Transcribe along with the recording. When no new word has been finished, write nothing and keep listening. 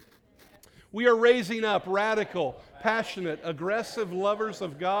We are raising up radical, passionate, aggressive lovers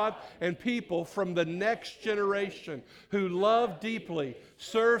of God and people from the next generation who love deeply,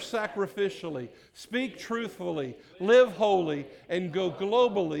 serve sacrificially, speak truthfully, live holy, and go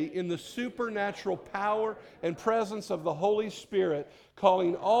globally in the supernatural power and presence of the Holy Spirit,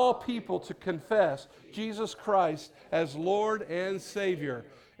 calling all people to confess Jesus Christ as Lord and Savior.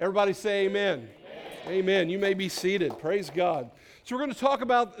 Everybody say amen. Amen. You may be seated. Praise God. So we're going to talk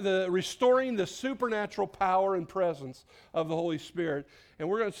about restoring the supernatural power and presence of the Holy Spirit. And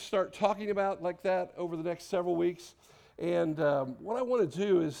we're going to start talking about like that over the next several weeks. And what I want to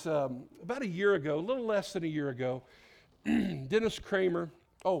do is, about a year ago, a little less than a year ago, Dennis Kramer.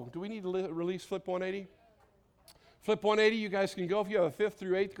 Oh, do we need to release Flip 180? Flip 180, you guys can go. If you have a 5th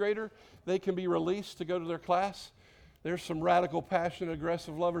through 8th grader, they can be released to go to their class. There's some radical, passionate,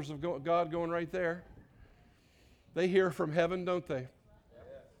 aggressive lovers of God going right there. They hear from heaven, don't they?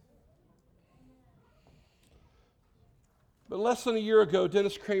 But less than a year ago,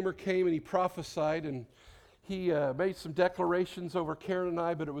 Dennis Kramer came and he prophesied, and he made some declarations over Karen and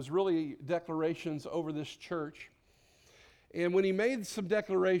I, but it was really declarations over this church. And when he made some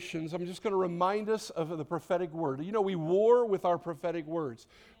declarations, I'm just going to remind us of the prophetic word. You know, we war with our prophetic words.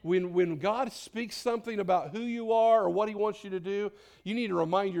 When God speaks something about who you are or what he wants you to do, you need to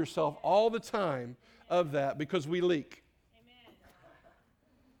remind yourself all the time of that, because we leak. Amen.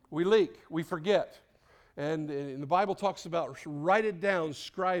 We leak. We forget. And the Bible talks about write it down,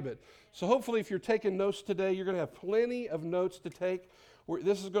 scribe it. So hopefully if you're taking notes today, you're going to have plenty of notes to take.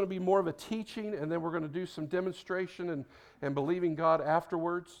 This is going to be more of a teaching, and then we're going to do some demonstration and believing God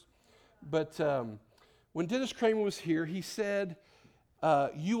afterwards. But when Dennis Kramer was here, he said,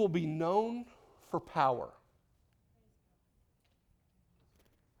 you will be known for power.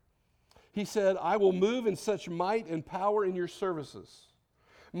 He said, I will move in such might and power in your services.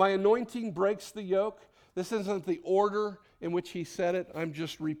 My anointing breaks the yoke. This isn't the order in which he said it. I'm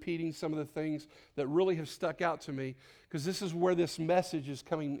just repeating some of the things that really have stuck out to me, because this is where this message is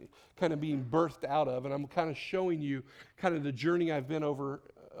coming, kind of being birthed out of, and I'm kind of showing you kind of the journey I've been over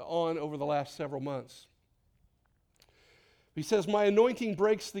the last several months. He says, my anointing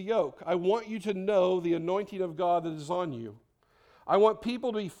breaks the yoke. I want you to know the anointing of God that is on you. I want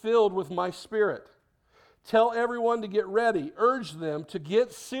people to be filled with my Spirit. Tell everyone to get ready. Urge them to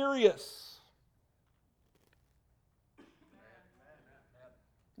get serious.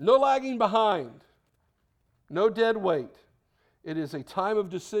 No lagging behind. No dead weight. It is a time of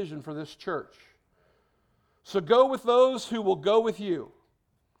decision for this church. So go with those who will go with you.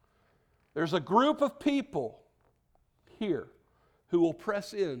 There's a group of people here who will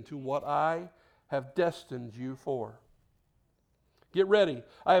press into what I have destined you for. Get ready.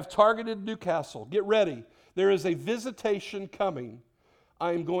 I have targeted Newcastle. Get ready. There is a visitation coming.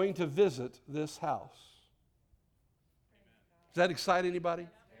 I am going to visit this house. Does that excite anybody?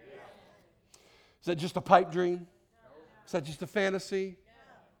 Is that just a pipe dream? Is that just a fantasy?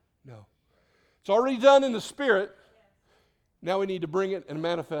 No. It's already done in the Spirit. Now we need to bring it and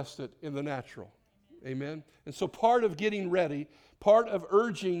manifest it in the natural. Amen? And so part of getting ready, part of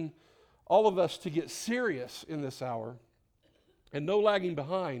urging all of us to get serious in this hour, and no lagging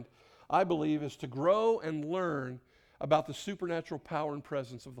behind, I believe, is to grow and learn about the supernatural power and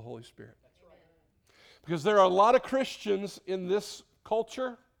presence of the Holy Spirit. Because there are a lot of Christians in this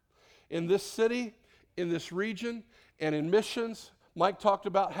culture, in this city, in this region, and in missions. Mike talked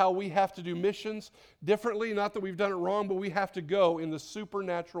about how we have to do missions differently. Not that we've done it wrong, but we have to go in the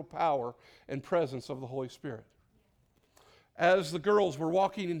supernatural power and presence of the Holy Spirit. As the girls were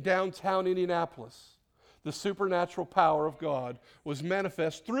walking in downtown Indianapolis, the supernatural power of God was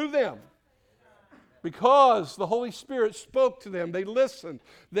manifest through them. Because the Holy Spirit spoke to them, they listened.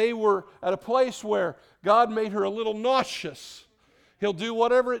 They were at a place where God made her a little nauseous. He'll do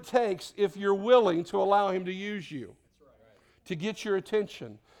whatever it takes if you're willing to allow him to use you, to get your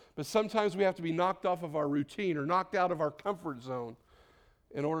attention. But sometimes we have to be knocked off of our routine or knocked out of our comfort zone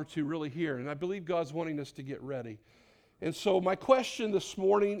in order to really hear. And I believe God's wanting us to get ready. And so my question this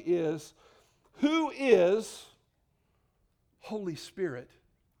morning is, who is Holy Spirit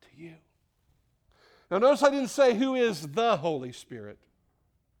to you? Now notice I didn't say who is the Holy Spirit.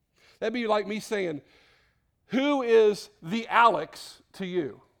 That'd be like me saying, who is the Alex to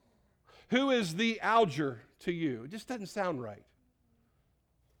you? Who is the Alger to you? It just doesn't sound right.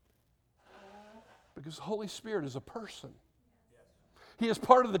 Because the Holy Spirit is a person. He is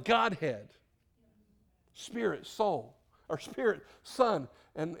part of the Godhead. Spirit, soul, or Spirit, Son,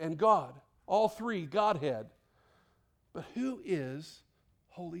 and God. All three, Godhead. But who is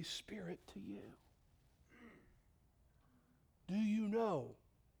Holy Spirit to you? Do you know?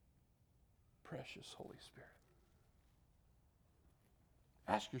 precious Holy Spirit.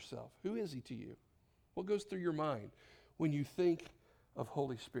 Ask yourself, who is he to you? What goes through your mind when you think of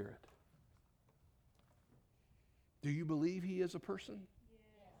Holy Spirit? Do you believe he is a person?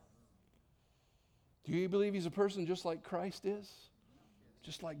 Do you believe he's a person just like Christ is?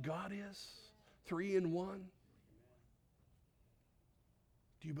 Just like God is? 3 in 1?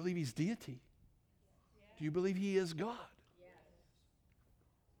 Do you believe he's deity? Do you believe he is God?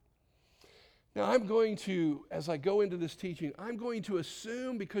 Now, I'm going to, as I go into this teaching, I'm going to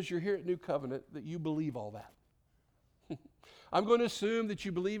assume, because you're here at New Covenant, that you believe all that. I'm going to assume that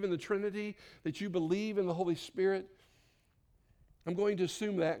you believe in the Trinity, that you believe in the Holy Spirit. I'm going to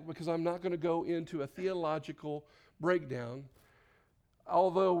assume that because I'm not going to go into a theological breakdown,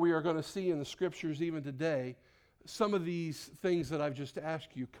 although we are going to see in the Scriptures even today, some of these things that I've just asked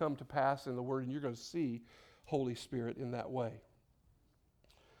you come to pass in the Word, and you're going to see Holy Spirit in that way.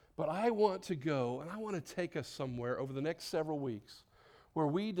 But I want to go, and I want to take us somewhere over the next several weeks where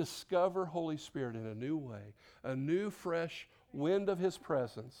we discover Holy Spirit in a new way, a new, fresh wind of his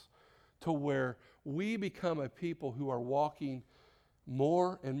presence, to where we become a people who are walking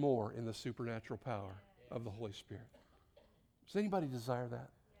more and more in the supernatural power of the Holy Spirit. Does anybody desire that?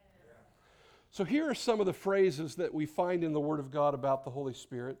 So here are some of the phrases that we find in the Word of God about the Holy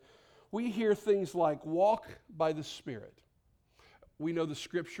Spirit. We hear things like, walk by the Spirit. We know the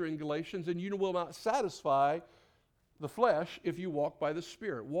scripture in Galatians, and you will not satisfy the flesh if you walk by the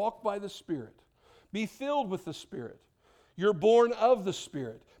Spirit. Walk by the Spirit. Be filled with the Spirit. You're born of the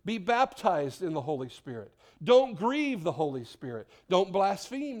Spirit. Be baptized in the Holy Spirit. Don't grieve the Holy Spirit. Don't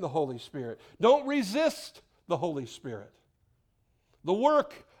blaspheme the Holy Spirit. Don't resist the Holy Spirit. The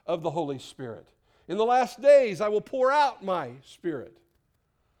work of the Holy Spirit. In the last days, I will pour out my Spirit.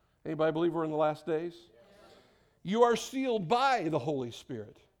 Anybody believe we're in the last days? You are sealed by the Holy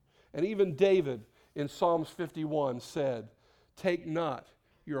Spirit. And even David in Psalms 51 said, take not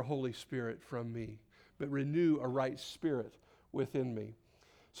your Holy Spirit from me, but renew a right spirit within me.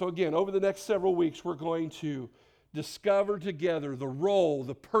 So again, over the next several weeks, we're going to discover together the role,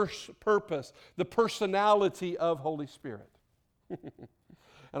 the purpose, the personality of Holy Spirit.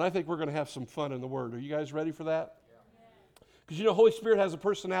 And I think we're going to have some fun in the Word. Are you guys ready for that? Because you know, Holy Spirit has a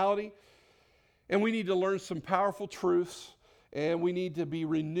personality, and we need to learn some powerful truths, and we need to be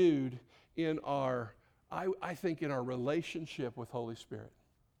renewed in our, I think, in our relationship with Holy Spirit.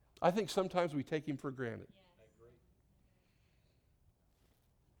 I think sometimes we take him for granted.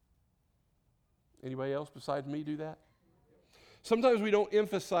 Anybody else besides me do that? Sometimes we don't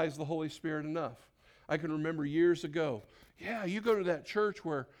emphasize the Holy Spirit enough. I can remember years ago, yeah, you go to that church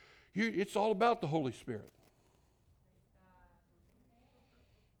where it's all about the Holy Spirit.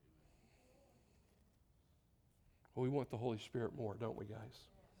 Well, we want the Holy Spirit more, don't we, guys?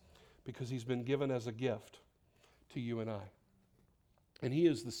 Because he's been given as a gift to you and I. And he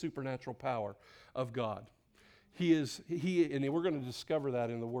is the supernatural power of God. And we're going to discover that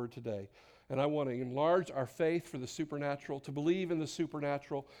in the Word today. And I want to enlarge our faith for the supernatural, to believe in the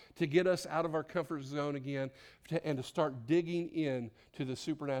supernatural, to get us out of our comfort zone again, and to start digging in to the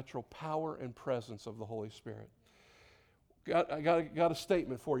supernatural power and presence of the Holy Spirit. I got a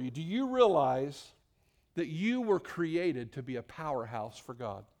statement for you. Do you realize that you were created to be a powerhouse for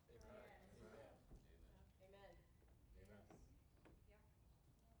God?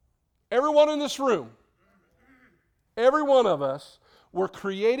 Everyone in this room, every one of us, were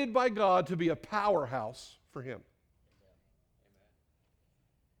created by God to be a powerhouse for him.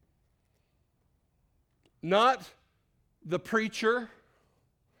 Not the preacher,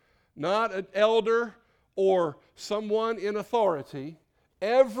 not an elder or someone in authority.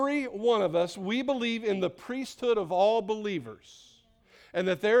 Every one of us, we believe in the priesthood of all believers, and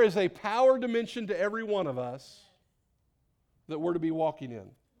that there is a power dimension to every one of us that we're to be walking in.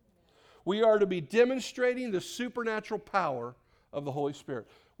 We are to be demonstrating the supernatural power of the Holy Spirit.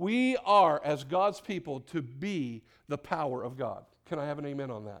 We are, as God's people, to be the power of God. Can I have an amen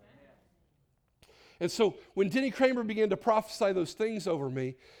on that? And so when Denny Kramer began to prophesy those things over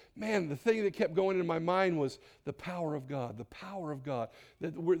me, man, the thing that kept going in my mind was the power of God, the power of God.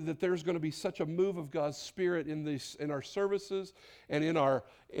 That there's going to be such a move of God's Spirit in our services and in our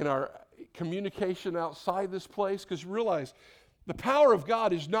communication outside this place. Because realize, the power of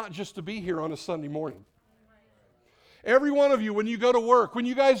God is not just to be here on a Sunday morning. Every one of you, when you go to work, when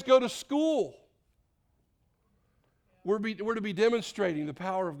you guys go to school, we're to be demonstrating the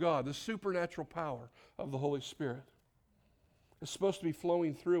power of God, the supernatural power of the Holy Spirit. It's supposed to be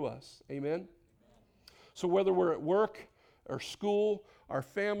flowing through us. Amen? So whether we're at work or school, our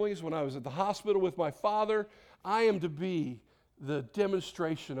families, when I was at the hospital with my father, I am to be the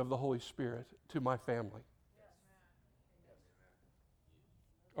demonstration of the Holy Spirit to my family.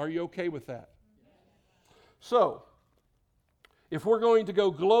 Are you okay with that? So, if we're going to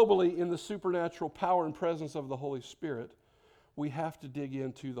go globally in the supernatural power and presence of the Holy Spirit, we have to dig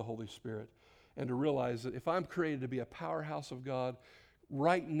into the Holy Spirit and to realize that if I'm created to be a powerhouse of God,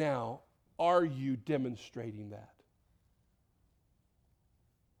 right now, are you demonstrating that?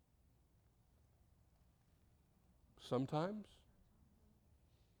 Sometimes,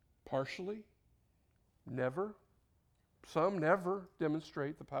 partially, never. Some never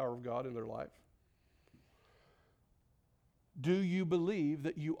demonstrate the power of God in their life. Do you believe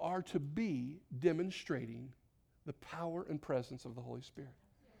that you are to be demonstrating the power and presence of the Holy Spirit?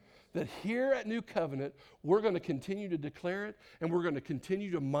 That here at New Covenant, we're going to continue to declare it, and we're going to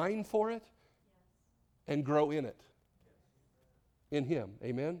continue to mine for it and grow in it. In Him.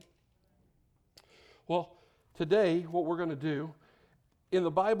 Amen? Well, today, what we're going to do, in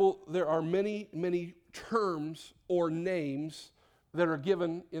the Bible, there are many, many terms or names that are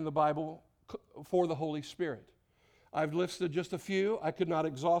given in the Bible for the Holy Spirit. I've listed just a few. I could not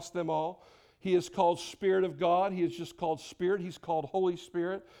exhaust them all. He is called Spirit of God. He is just called Spirit. He's called Holy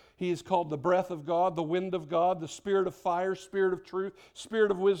Spirit. He is called the breath of God, the wind of God, the Spirit of fire, Spirit of truth,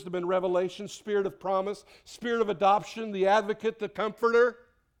 Spirit of wisdom and revelation, Spirit of promise, Spirit of adoption, the advocate, the comforter.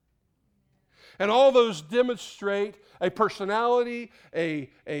 And all those demonstrate a personality, a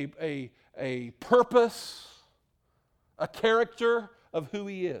purpose, a character of who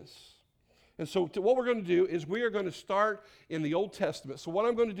He is. And so what we're going to do is we are going to start in the Old Testament. So what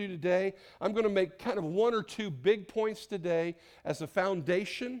I'm going to do today, I'm going to make kind of one or two big points today as a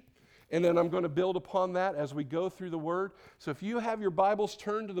foundation, and then I'm going to build upon that as we go through the Word. So if you have your Bibles,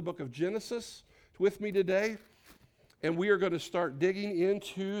 turn to the book of Genesis with me today, and we are going to start digging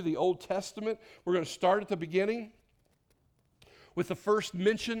into the Old Testament. We're going to start at the beginning with the first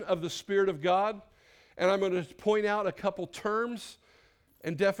mention of the Spirit of God, and I'm going to point out a couple terms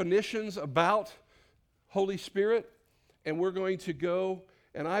and definitions about Holy Spirit, and we're going to go,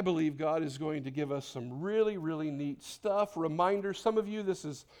 and I believe God is going to give us some really, really neat stuff, reminders. Some of you, this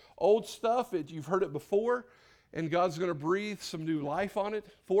is old stuff. You've heard it before, and God's going to breathe some new life on it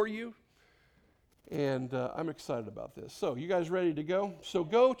for you, and I'm excited about this. So, you guys ready to go? So,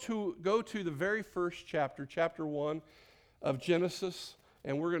 go to the very first chapter, chapter 1 of Genesis,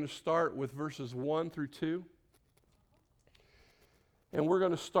 and we're going to start with verses 1 through 2. And we're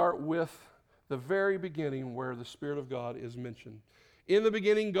going to start with the very beginning where the Spirit of God is mentioned. In the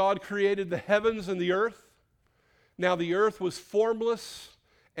beginning, God created the heavens and the earth. Now the earth was formless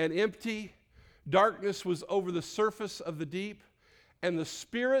and empty. Darkness was over the surface of the deep. And the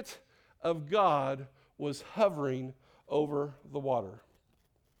Spirit of God was hovering over the water.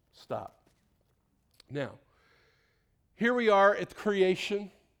 Stop. Now, here we are at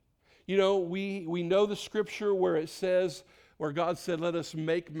creation. You know, we know the scripture where it says, where God said, let us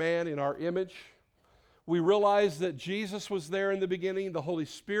make man in our image. We realize that Jesus was there in the beginning. The Holy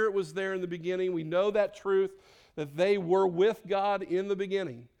Spirit was there in the beginning. We know that truth, that they were with God in the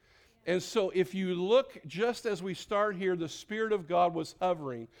beginning. And so if you look, just as we start here, the Spirit of God was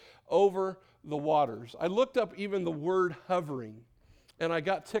hovering over the waters. I looked up even the word hovering, and I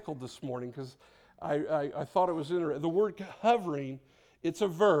got tickled this morning because I thought it was interesting. The word hovering, it's a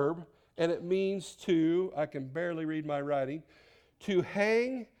verb, and it means to, I can barely read my writing, to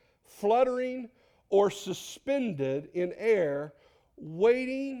hang, fluttering, or suspended in air,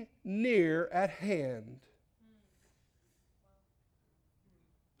 waiting near at hand.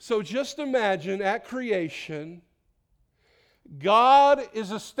 So just imagine at creation, God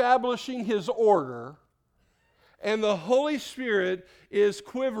is establishing His order, and the Holy Spirit is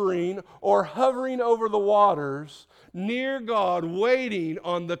quivering or hovering over the waters near God, waiting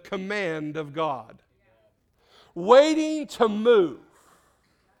on the command of God. Waiting to move.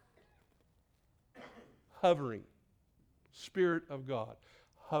 Hovering. Spirit of God.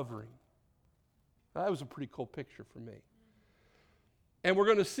 Hovering. That was a pretty cool picture for me. And we're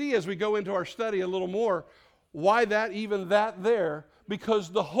going to see as we go into our study a little more why that there, because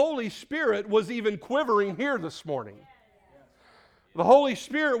the Holy Spirit was even quivering here this morning. The Holy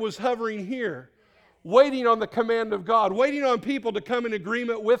Spirit was hovering here, waiting on the command of God, waiting on people to come in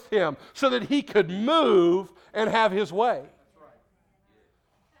agreement with Him so that He could move and have His way.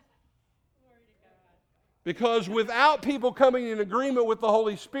 Because without people coming in agreement with the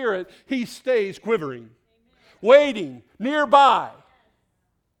Holy Spirit, He stays quivering, waiting, nearby.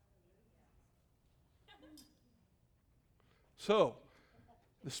 So,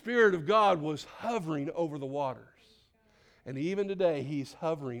 the Spirit of God was hovering over the waters. And even today, He's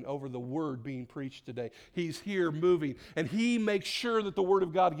hovering over the Word being preached today. He's here moving. And He makes sure that the Word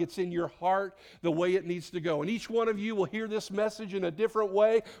of God gets in your heart the way it needs to go. And each one of you will hear this message in a different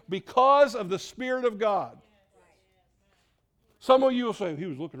way because of the Spirit of God. Some of you will say, he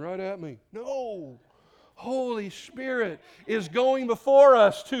was looking right at me. No. Holy Spirit is going before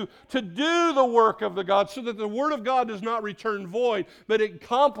us to do the work of the God so that the Word of God does not return void, but it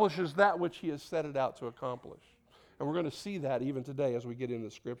accomplishes that which He has set it out to accomplish. And we're going to see that even today as we get into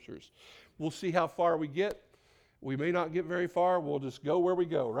the Scriptures. We'll see how far we get. We may not get very far. We'll just go where we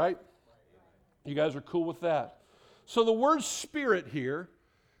go, right? You guys are cool with that. So the word Spirit here,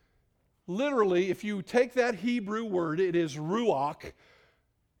 literally, if you take that Hebrew word, it is ruach,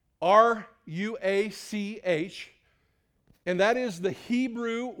 R-U-A-C-H, and that is the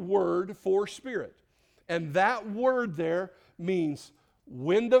Hebrew word for spirit. And that word there means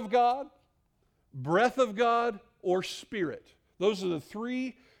wind of God, breath of God, or spirit. Those are the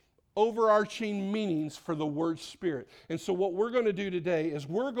three overarching meanings for the word spirit. And so what we're going to do today is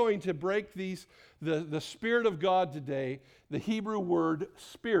we're going to break the Spirit of God today, the Hebrew word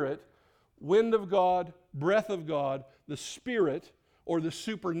spirit, wind of God, breath of God, the Spirit, or the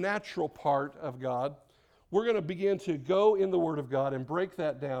supernatural part of God. We're going to begin to go in the Word of God and break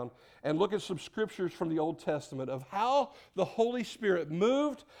that down and look at some scriptures from the Old Testament of how the Holy Spirit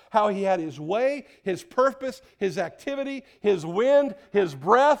moved, how He had His way, His purpose, His activity, His wind, His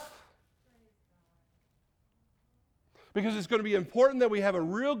breath. Because it's going to be important that we have a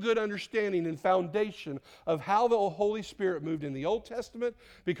real good understanding and foundation of how the Holy Spirit moved in the Old Testament,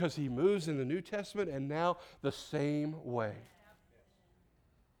 because He moves in the New Testament and now the same way.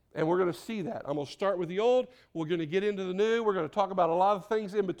 And we're going to see that. I'm going to start with the old. We're going to get into the new. We're going to talk about a lot of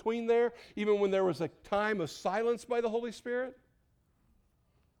things in between there, even when there was a time of silence by the Holy Spirit.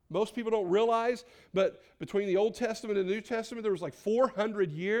 Most people don't realize, but between the Old Testament and the New Testament, there was like 400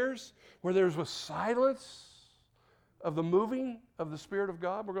 years where there was silence of the moving of the Spirit of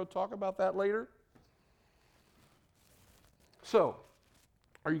God. We're going to talk about that later. So,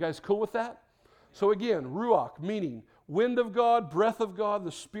 are you guys cool with that? So again, ruach, meaning wind of God, breath of God,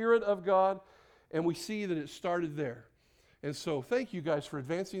 the Spirit of God, and we see that it started there. And so thank you guys for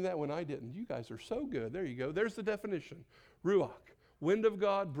advancing that when I didn't. You guys are so good. There you go. There's the definition. Ruach, wind of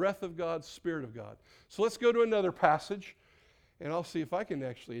God, breath of God, Spirit of God. So let's go to another passage, and I'll see if I can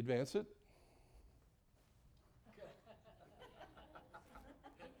actually advance it.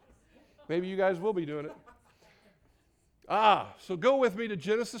 Maybe you guys will be doing it. So go with me to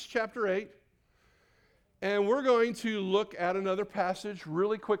Genesis chapter 8. And we're going to look at another passage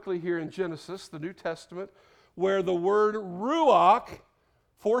really quickly here in Genesis, the New Testament, where the word ruach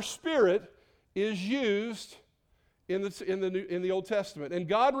for spirit is used in the Old Testament. And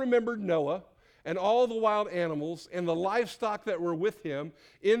God remembered Noah and all the wild animals and the livestock that were with him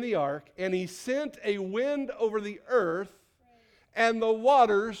in the ark, and He sent a wind over the earth, and the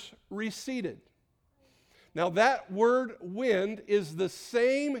waters receded. Now that word wind is the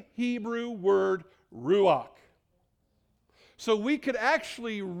same Hebrew word ruach. So we could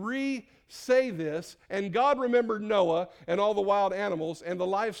actually re-say this, and God remembered Noah and all the wild animals and the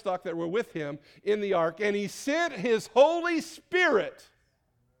livestock that were with him in the ark, and He sent His Holy Spirit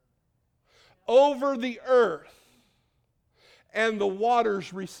over the earth, and the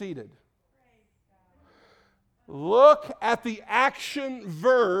waters receded. Look at the action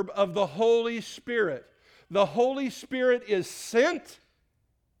verb of the Holy Spirit. The Holy Spirit is sent,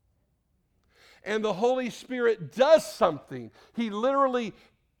 and the Holy Spirit does something. He literally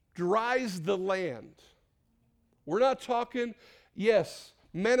dries the land. We're not talking, yes,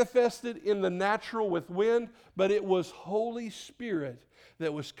 manifested in the natural with wind, but it was Holy Spirit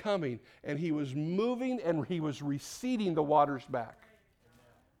that was coming, and He was moving, and He was receding the waters back.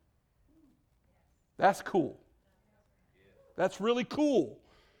 That's cool. That's really cool.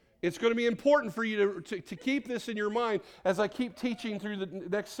 It's going to be important for you to keep this in your mind as I keep teaching through the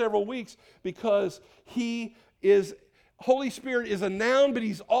next several weeks, because Holy Spirit is a noun, but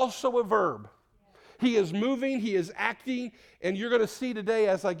He's also a verb. He is moving, He is acting, and you're going to see today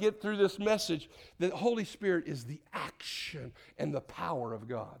as I get through this message that Holy Spirit is the action and the power of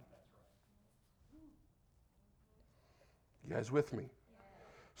God. You guys with me?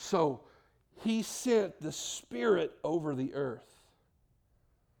 So, He sent the Spirit over the earth.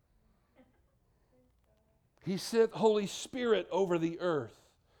 He sent Holy Spirit over the earth.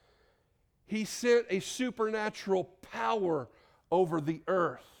 He sent a supernatural power over the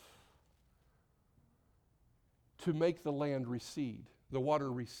earth to make the land recede, the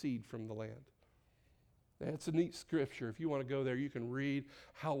water recede from the land. That's a neat scripture. If you want to go there, you can read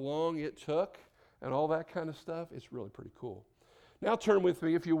how long it took and all that kind of stuff. It's really pretty cool. Now turn with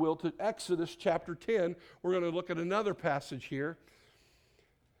me, if you will, to Exodus chapter 10. We're going to look at another passage here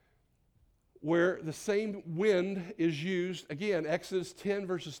where the same wind is used. Again, Exodus 10,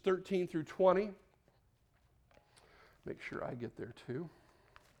 verses 13 through 20. Make sure I get there too,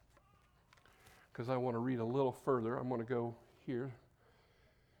 because I want to read a little further. I'm going to go here.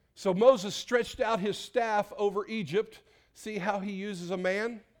 So Moses stretched out his staff over Egypt. See how he uses a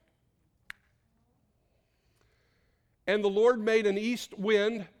man? And the Lord made an east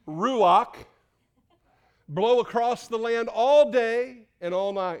wind, Ruach, blow across the land all day and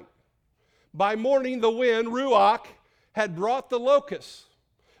all night. By morning, the wind, Ruach, had brought the locusts.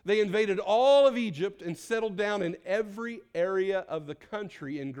 They invaded all of Egypt and settled down in every area of the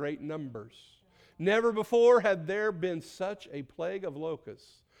country in great numbers. Never before had there been such a plague of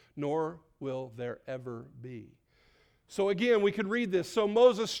locusts, nor will there ever be. So again, we could read this. So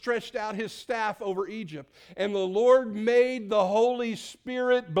Moses stretched out his staff over Egypt, and the Lord made the Holy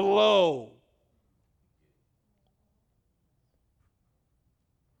Spirit blow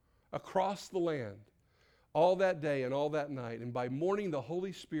across the land all that day and all that night. And by morning, the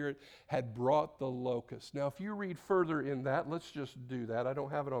Holy Spirit had brought the locusts. Now, if you read further in that, let's just do that. I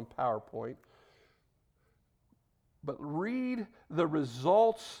don't have it on PowerPoint. But read the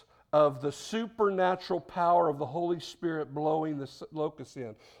results of the supernatural power of the Holy Spirit blowing the locusts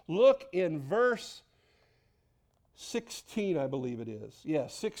in. Look in verse 16, I believe it is.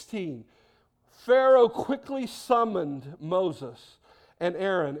 Yes, 16. Pharaoh quickly summoned Moses and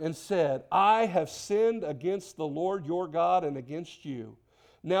Aaron and said, I have sinned against the Lord your God and against you.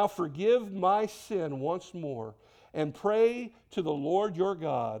 Now forgive my sin once more and pray to the Lord your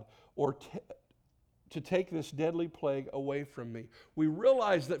God to take this deadly plague away from me. We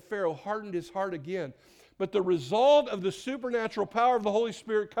realize that Pharaoh hardened his heart again, but the result of the supernatural power of the Holy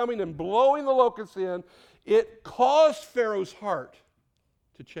Spirit coming and blowing the locusts in, it caused Pharaoh's heart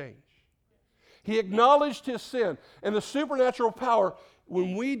to change. He acknowledged his sin, and the supernatural power,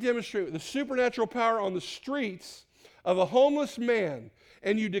 when we demonstrate the supernatural power on the streets of a homeless man,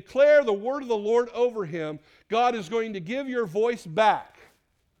 and you declare the word of the Lord over him, God is going to give your voice back.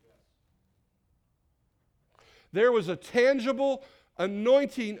 There was a tangible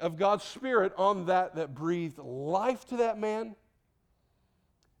anointing of God's Spirit on that breathed life to that man,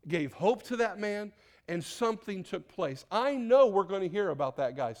 gave hope to that man, and something took place. I know we're going to hear about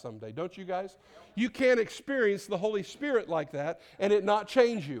that guy someday, don't you guys? You can't experience the Holy Spirit like that and it not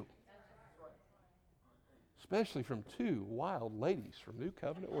change you. Especially from two wild ladies from New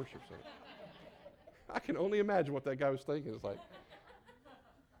Covenant Worship Center. I can only imagine what that guy was thinking. It's like,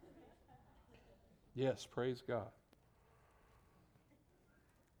 yes, praise God.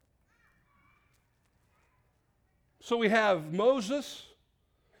 So we have Moses,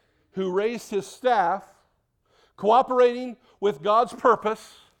 who raised his staff, cooperating with God's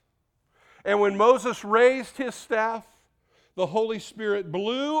purpose. And when Moses raised his staff, the Holy Spirit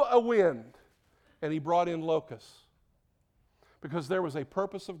blew a wind, and he brought in locusts. Because there was a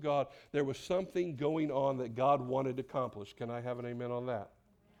purpose of God. There was something going on that God wanted to accomplish. Can I have an amen on that?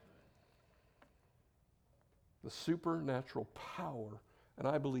 The supernatural power, and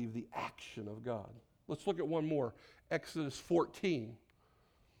I believe the action of God. Let's look at one more. Exodus 14.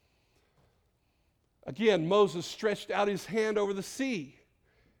 Again, Moses stretched out his hand over the sea.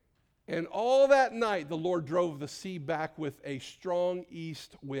 And all that night, the Lord drove the sea back with a strong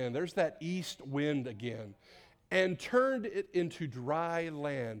east wind. There's that east wind again. And turned it into dry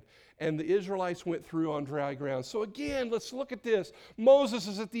land. And the Israelites went through on dry ground. So again, let's look at this. Moses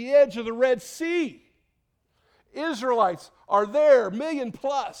is at the edge of the Red Sea. Israelites are there, 1 million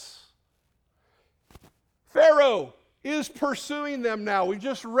plus. Pharaoh is pursuing them now. We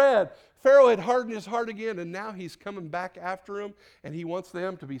just read Pharaoh had hardened his heart again, and now he's coming back after them, and he wants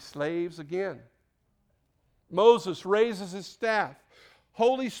them to be slaves again. Moses raises his staff.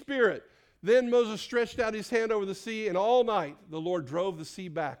 Holy Spirit. Then Moses stretched out his hand over the sea, and all night the Lord drove the sea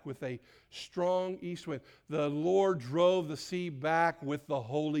back with a strong east wind. The Lord drove the sea back with the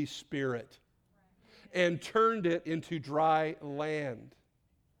Holy Spirit and turned it into dry land.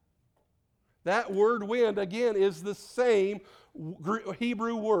 That word wind, again, is the same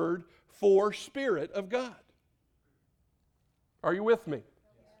Hebrew word for Spirit of God. Are you with me?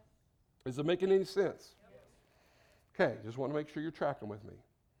 Is it making any sense? Okay, just want to make sure you're tracking with me.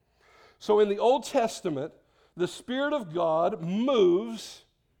 So in the Old Testament, the Spirit of God moves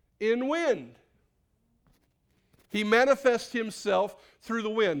in wind. He manifests himself through the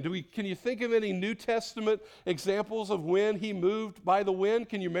wind. Can you think of any New Testament examples of when he moved by the wind?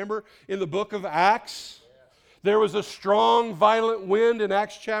 Can you remember in the book of Acts? There was a strong, violent wind in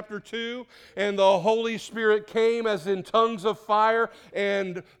Acts chapter 2, and the Holy Spirit came as in tongues of fire,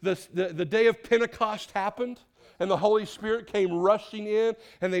 and the day of Pentecost happened, and the Holy Spirit came rushing in,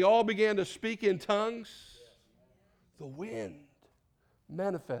 and they all began to speak in tongues. The wind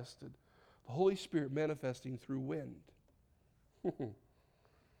manifested. The Holy Spirit manifesting through wind.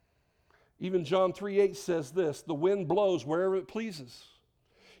 Even John 3:8 says this, the wind blows wherever it pleases.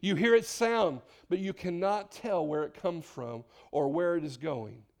 You hear its sound, but you cannot tell where it comes from or where it is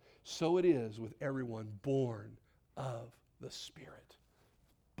going. So it is with everyone born of the Spirit.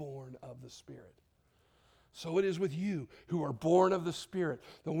 Born of the Spirit. So it is with you who are born of the Spirit.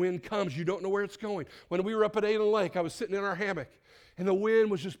 The wind comes, you don't know where it's going. When we were up at Aylen Lake, I was sitting in our hammock, and the wind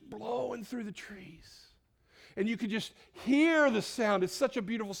was just blowing through the trees. And you could just hear the sound. It's such a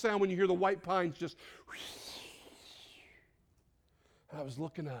beautiful sound when you hear the white pines just... And I was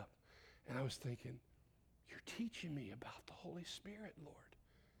looking up, and I was thinking, you're teaching me about the Holy Spirit, Lord.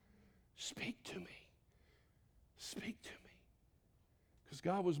 Speak to me. Speak to me. Because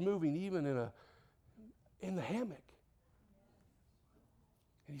God was moving even in the hammock.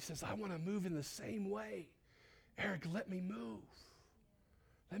 And he says, I want to move in the same way. Eric, let me move.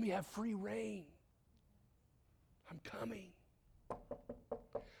 Let me have free reign. I'm coming.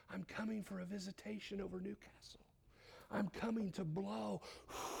 I'm coming for a visitation over Newcastle. I'm coming to blow.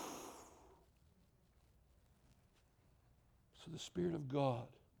 So the Spirit of God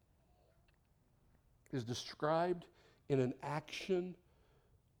is described in an action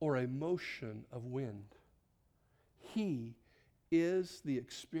or a motion of wind. He is the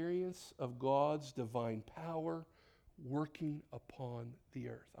experience of God's divine power working upon the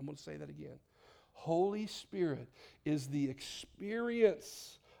earth. I'm going to say that again. Holy Spirit is the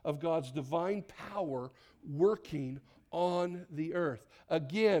experience of God's divine power working on the earth.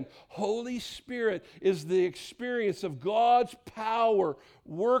 Again, Holy Spirit is the experience of God's power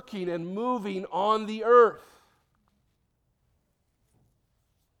working and moving on the earth.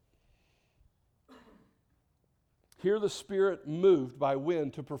 Here the Spirit moved by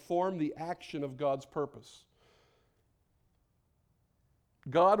wind to perform the action of God's purpose.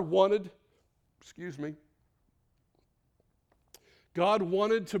 God wanted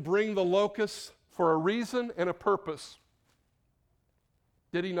to bring the locusts for a reason and a purpose.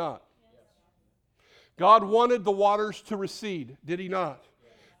 Did he not? Yes. God wanted the waters to recede. Did he not?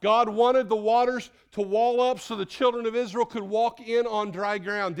 Yes. God wanted the waters to wall up so the children of Israel could walk in on dry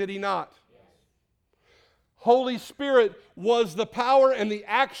ground. Did he not? Yes. Holy Spirit was the power and the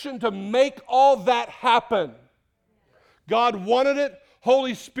action to make all that happen. God wanted it.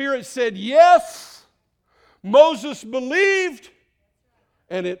 Holy Spirit said yes. Moses believed,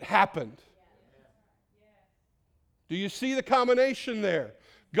 and it happened. Do you see the combination there?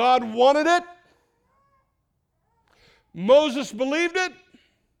 God wanted it. Moses believed it.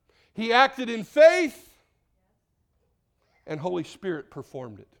 He acted in faith. And Holy Spirit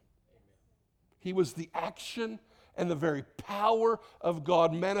performed it. He was the action and the very power of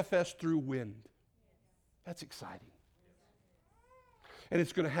God manifest through wind. That's exciting. And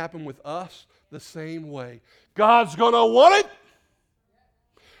it's going to happen with us the same way. God's going to want it.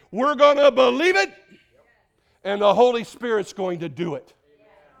 We're going to believe it. And the Holy Spirit's going to do it.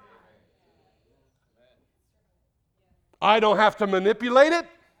 I don't have to manipulate it.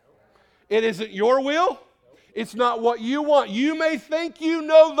 It isn't your will. It's not what you want. You may think you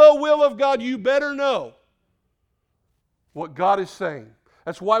know the will of God. You better know what God is saying.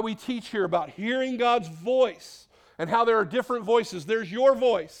 That's why we teach here about hearing God's voice and how there are different voices. There's your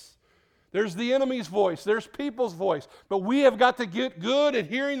voice. There's the enemy's voice. There's people's voice. But we have got to get good at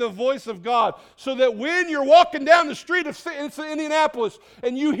hearing the voice of God so that when you're walking down the street of Indianapolis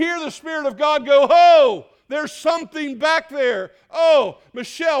and you hear the Spirit of God go, oh, there's something back there. Oh,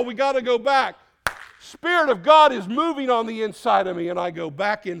 Michelle, we got to go back. Spirit of God is moving on the inside of me, and I go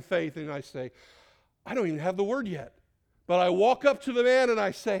back in faith and I say, I don't even have the word yet. But I walk up to the man and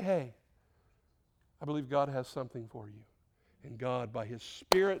I say, hey, I believe God has something for you. And God, by His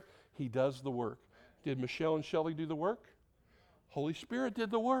Spirit, He does the work. Did Michelle and Shelley do the work? Holy Spirit did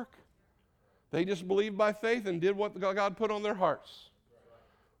the work. They just believed by faith and did what God put on their hearts.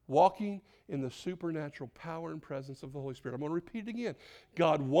 Walking in the supernatural power and presence of the Holy Spirit. I'm going to repeat it again.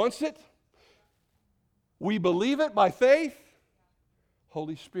 God wants it. We believe it by faith.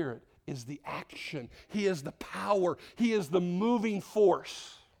 Holy Spirit is the action. He is the power. He is the moving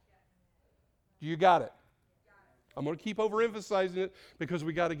force. You got it? I'm going to keep overemphasizing it because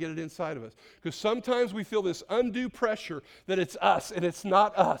we got to get it inside of us. Because sometimes we feel this undue pressure that it's us and it's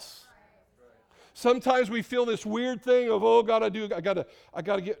not us. Sometimes we feel this weird thing of, oh God, I got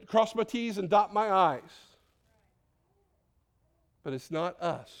to cross my T's and dot my I's. But it's not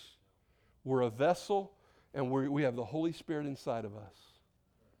us. We're a vessel, and we have the Holy Spirit inside of us.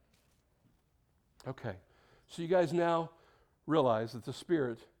 Okay. So you guys now realize that the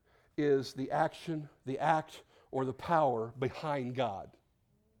Spirit is the action, the act, or the power behind God.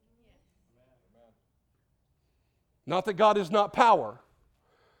 Not that God is not power,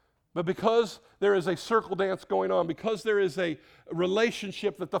 but because there is a circle dance going on, because there is a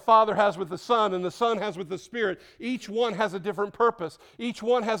relationship that the Father has with the Son and the Son has with the Spirit, each one has a different purpose. Each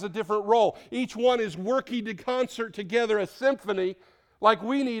one has a different role. Each one is working in concert together, a symphony, like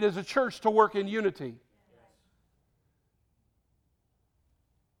we need as a church to work in unity.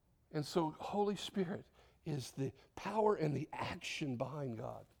 And so Holy Spirit is the power and the action behind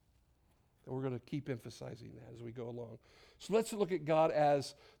God. And we're going to keep emphasizing that as we go along. So let's look at God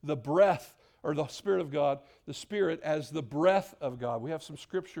as the breath, or the Spirit of God, the Spirit as the breath of God. We have some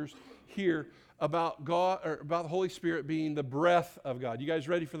scriptures here about God, or about the Holy Spirit being the breath of God. You guys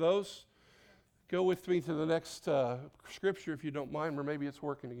ready for those? Go with me to the next scripture if you don't mind, or maybe it's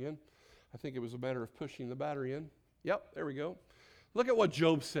working again. I think it was a matter of pushing the battery in. Yep, there we go. Look at what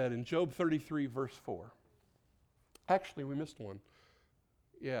Job said in Job 33, verse 4. Actually, we missed one.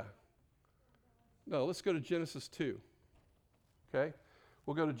 Yeah. No, let's go to Genesis 2. Okay?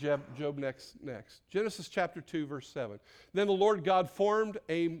 We'll go to Job next. Genesis chapter 2, verse 7. Then the Lord God formed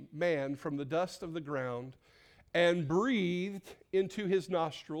a man from the dust of the ground and breathed into his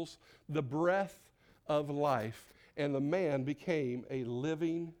nostrils the breath of life, and the man became a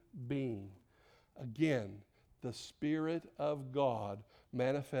living being. Again, the Spirit of God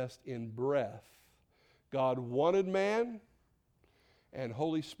manifest in breath. God wanted man, and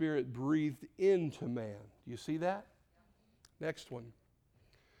Holy Spirit breathed into man. Do you see that? Next one.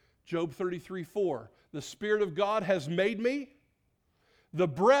 Job 33, 4. The Spirit of God has made me. The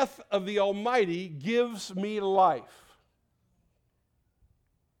breath of the Almighty gives me life.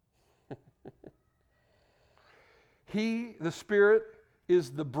 He, the Spirit,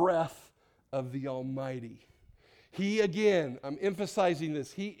 is the breath of the Almighty. He, again, I'm emphasizing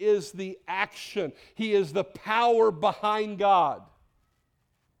this, He is the action. He is the power behind God.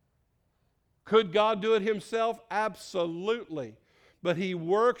 Could God do it Himself? Absolutely. But He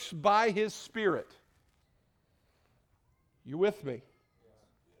works by His Spirit. You with me?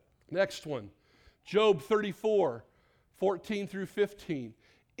 Next one. Job 34, 14 through 15.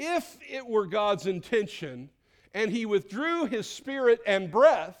 If it were God's intention and He withdrew His Spirit and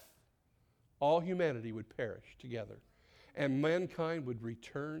breath, all humanity would perish together, and mankind would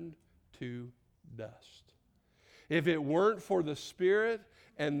return to dust. If it weren't for the Spirit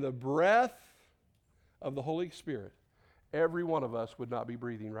and the breath of the Holy Spirit, every one of us would not be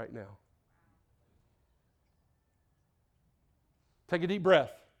breathing right now. Take a deep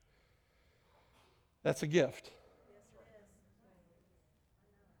breath. That's a gift.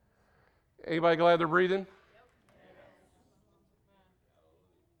 Anybody glad they're breathing?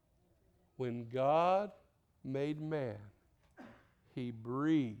 When God made man, He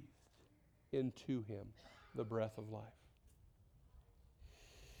breathed into him the breath of life.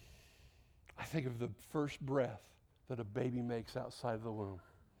 I think of the first breath that a baby makes outside of the womb.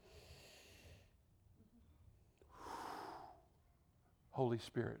 Holy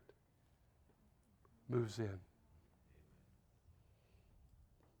Spirit moves in.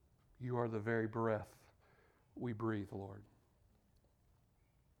 You are the very breath we breathe, Lord.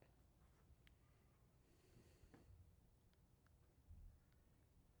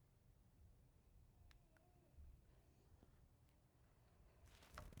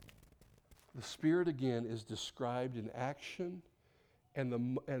 The Spirit, again, is described in action and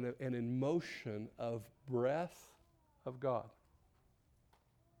in motion of breath of God.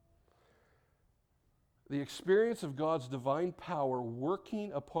 The experience of God's divine power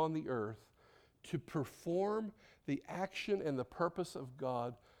working upon the earth to perform the action and the purpose of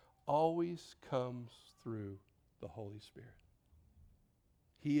God always comes through the Holy Spirit.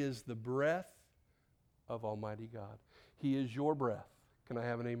 He is the breath of Almighty God. He is your breath. Can I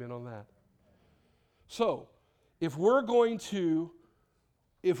have an amen on that? So, if we're going to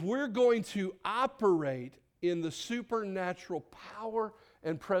operate in the supernatural power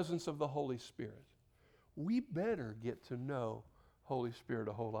and presence of the Holy Spirit, we better get to know Holy Spirit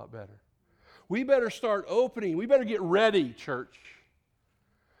a whole lot better. We better start opening. We better get ready, church.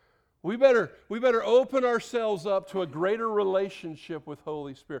 We better open ourselves up to a greater relationship with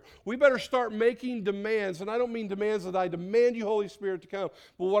Holy Spirit. We better start making demands, and I don't mean demands that I demand you, Holy Spirit, to come,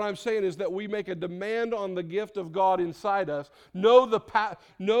 but what I'm saying is that we make a demand on the gift of God inside us.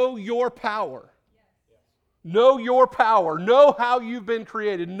 Know your power. Know your power. Know how you've been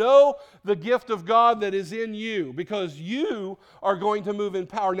created. Know the gift of God that is in you, because you are going to move in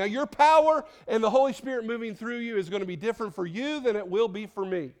power. Now, your power and the Holy Spirit moving through you is going to be different for you than it will be for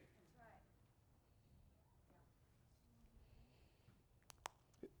me.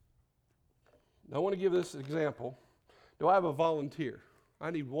 Now, I want to give this example. Do I have a volunteer? I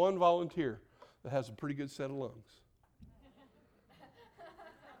need one volunteer that has a pretty good set of lungs.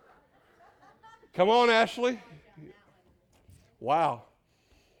 Come on, Ashley. Wow.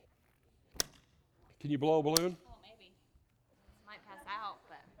 Can you blow a balloon? Well, maybe. Might pass out,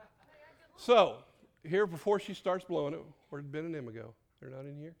 but. So, here before she starts blowing it, where did Ben and Emma go? They're not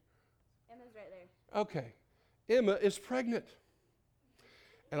in here? Emma's right there. Okay. Emma is pregnant.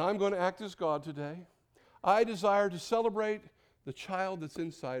 And I'm going to act as God today. I desire to celebrate the child that's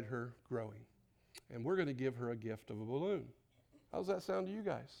inside her growing. And we're going to give her a gift of a balloon. How's that sound to you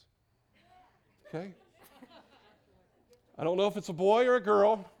guys? Okay? I don't know if it's a boy or a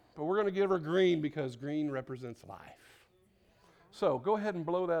girl, but we're going to give her green because green represents life. So go ahead and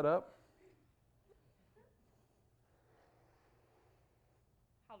blow that up.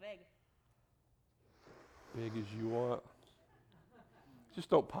 How big? Big as you want. Just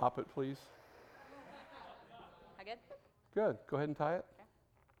don't pop it, please. How good? Good. Go ahead and tie it.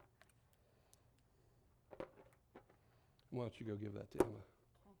 Okay. Why don't you go give that to Emma?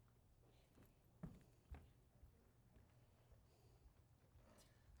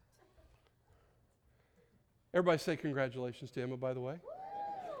 Everybody say congratulations to Emma, by the way.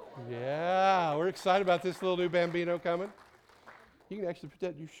 Yeah, we're excited about this little new Bambino coming. You can actually put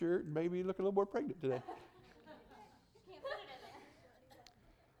that in your shirt and maybe look a little more pregnant today.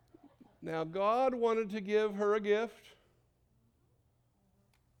 Now, God wanted to give her a gift.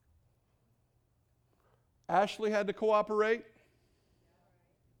 Ashley had to cooperate.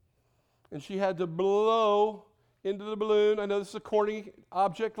 And she had to blow into the balloon. I know this is a corny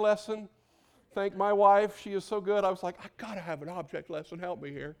object lesson. Thank my wife. She is so good. I was like, I got to have an object lesson. Help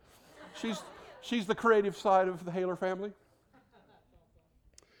me here. She's the creative side of the Haler family.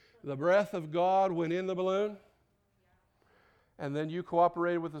 The breath of God went in the balloon. And then you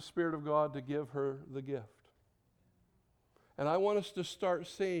cooperated with the Spirit of God to give her the gift. And I want us to start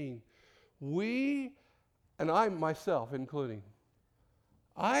seeing, we, and I myself including,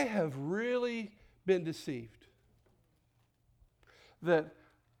 I have really been deceived that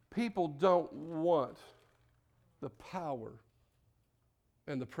people don't want the power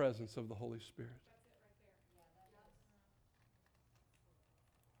and the presence of the Holy Spirit.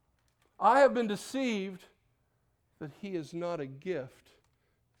 I have been deceived that He is not a gift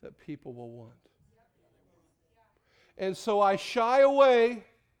that people will want. And so I shy away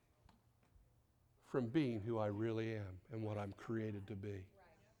from being who I really am and what I'm created to be.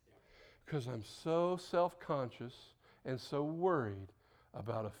 Because I'm so self-conscious and so worried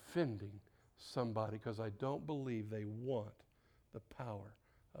about offending somebody because I don't believe they want the power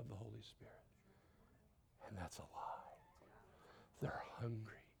of the Holy Spirit. And that's a lie. They're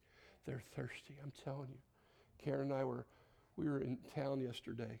hungry. They're thirsty. I'm telling you. Karen and I we were in town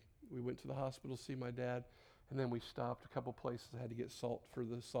yesterday. We went to the hospital to see my dad, and then we stopped a couple places. I had to get salt for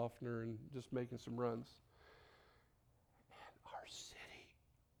the softener and just making some runs. And our city,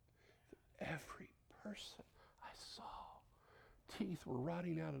 every person I saw, teeth were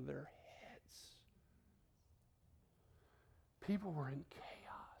rotting out of their heads. People were in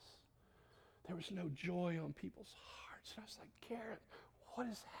chaos. There was no joy on people's hearts. And I was like, Karen, what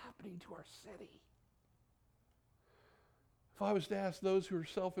is happening to our city? If I was to ask those who are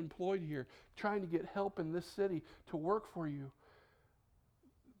self-employed here, trying to get help in this city to work for you,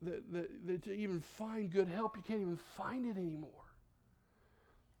 that to even find good help, you can't even find it anymore.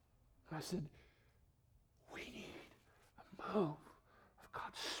 And I said, we need a move of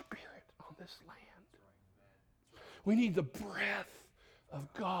God's Spirit on this land. We need the breath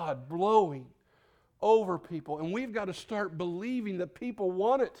of God blowing over people. And we've got to start believing that people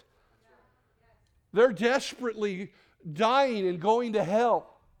want it. They're desperately dying and going to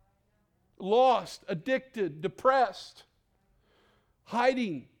hell. Lost, addicted, depressed,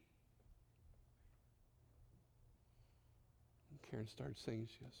 hiding. And Karen started singing.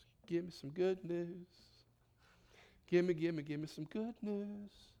 She goes, give me some good news. Give me some good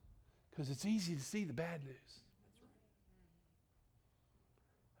news. Because it's easy to see the bad news.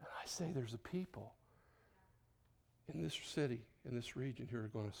 And I say there's a people in this city, in this region, who are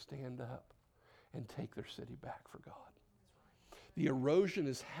going to stand up and take their city back for God. The erosion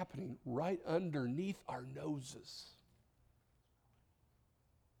is happening right underneath our noses.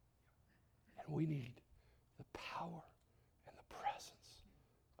 And we need the power and the presence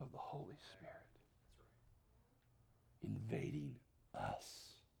of the Holy Spirit. invading us.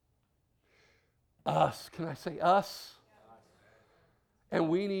 Us. Can I say us? And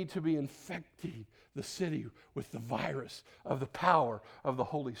we need to be infecting the city with the virus of the power of the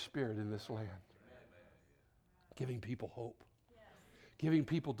Holy Spirit in this land. Giving people hope. Giving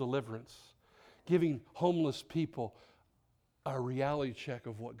people deliverance. Giving homeless people a reality check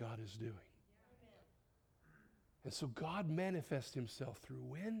of what God is doing. And so God manifests himself through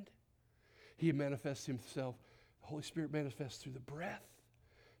wind. He manifests himself, the Holy Spirit manifests through the breath.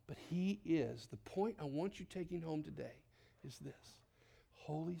 But he is, the point I want you taking home today is this.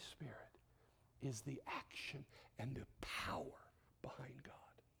 Holy Spirit is the action and the power behind God.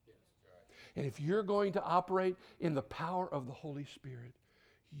 And if you're going to operate in the power of the Holy Spirit,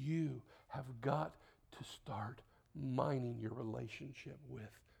 you have got to start mining your relationship with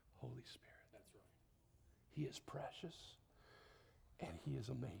Holy Spirit. That's right. He is precious and he is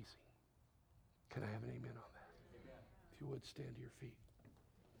amazing. Can I have an amen on that? Amen. If you would, stand to your feet.